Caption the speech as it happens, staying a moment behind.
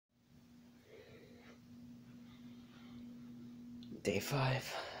Day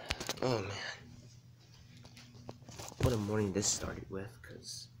 5. Oh man. What a morning this started with,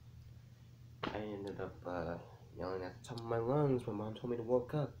 because I ended up yelling at the top of my lungs when Mom told me to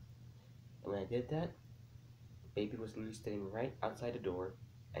woke up. And when I did that, baby was literally standing right outside the door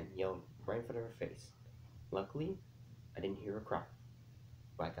and yelled right in front of her face. Luckily, I didn't hear her cry.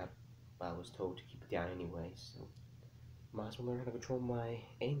 But I was told to keep it down anyway, so might as well learn how to control my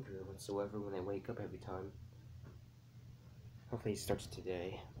anger whatsoever when I wake up every time. Hopefully it starts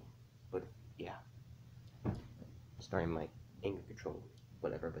today, but yeah. Starting my anger control,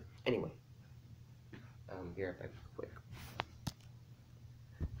 whatever, but anyway. Be right back quick.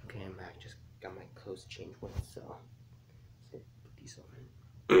 Okay, I'm back, just got my clothes changed with, so let's put these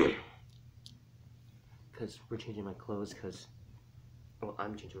on. Because we're changing my clothes, well,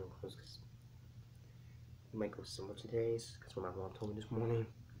 I'm changing my clothes, because we might go somewhere today, because what my mom told me this morning,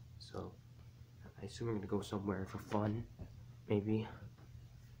 so I assume we're going to go somewhere for fun, maybe,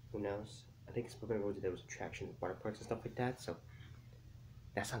 who knows. I think we're going to go to those attractions, water parks and stuff like that, so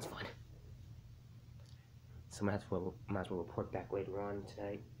that sounds fun. So might as well report back later on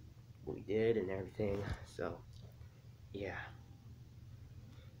tonight what we did and everything, so yeah,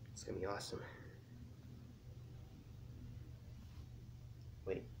 it's going to be awesome.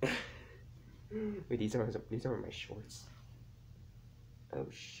 Wait. Wait, these are my shorts. Oh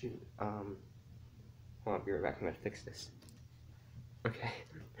shoot. Hold on, I'll be right back. I'm gonna fix this. Okay.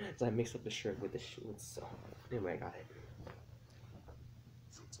 So I mixed up the shirt with the shorts, so anyway, I got it.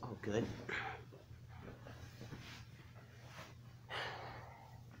 So it's all good.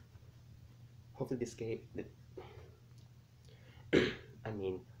 Hopefully this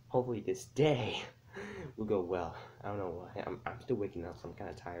hopefully this day will go well. I don't know why. I'm still waking up, so I'm kind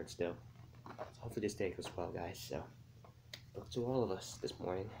of tired still. So hopefully this day goes well, guys. So, look to all of us this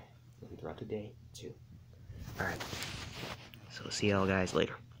morning and throughout the day too. All right. So see y'all guys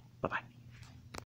later. Bye bye.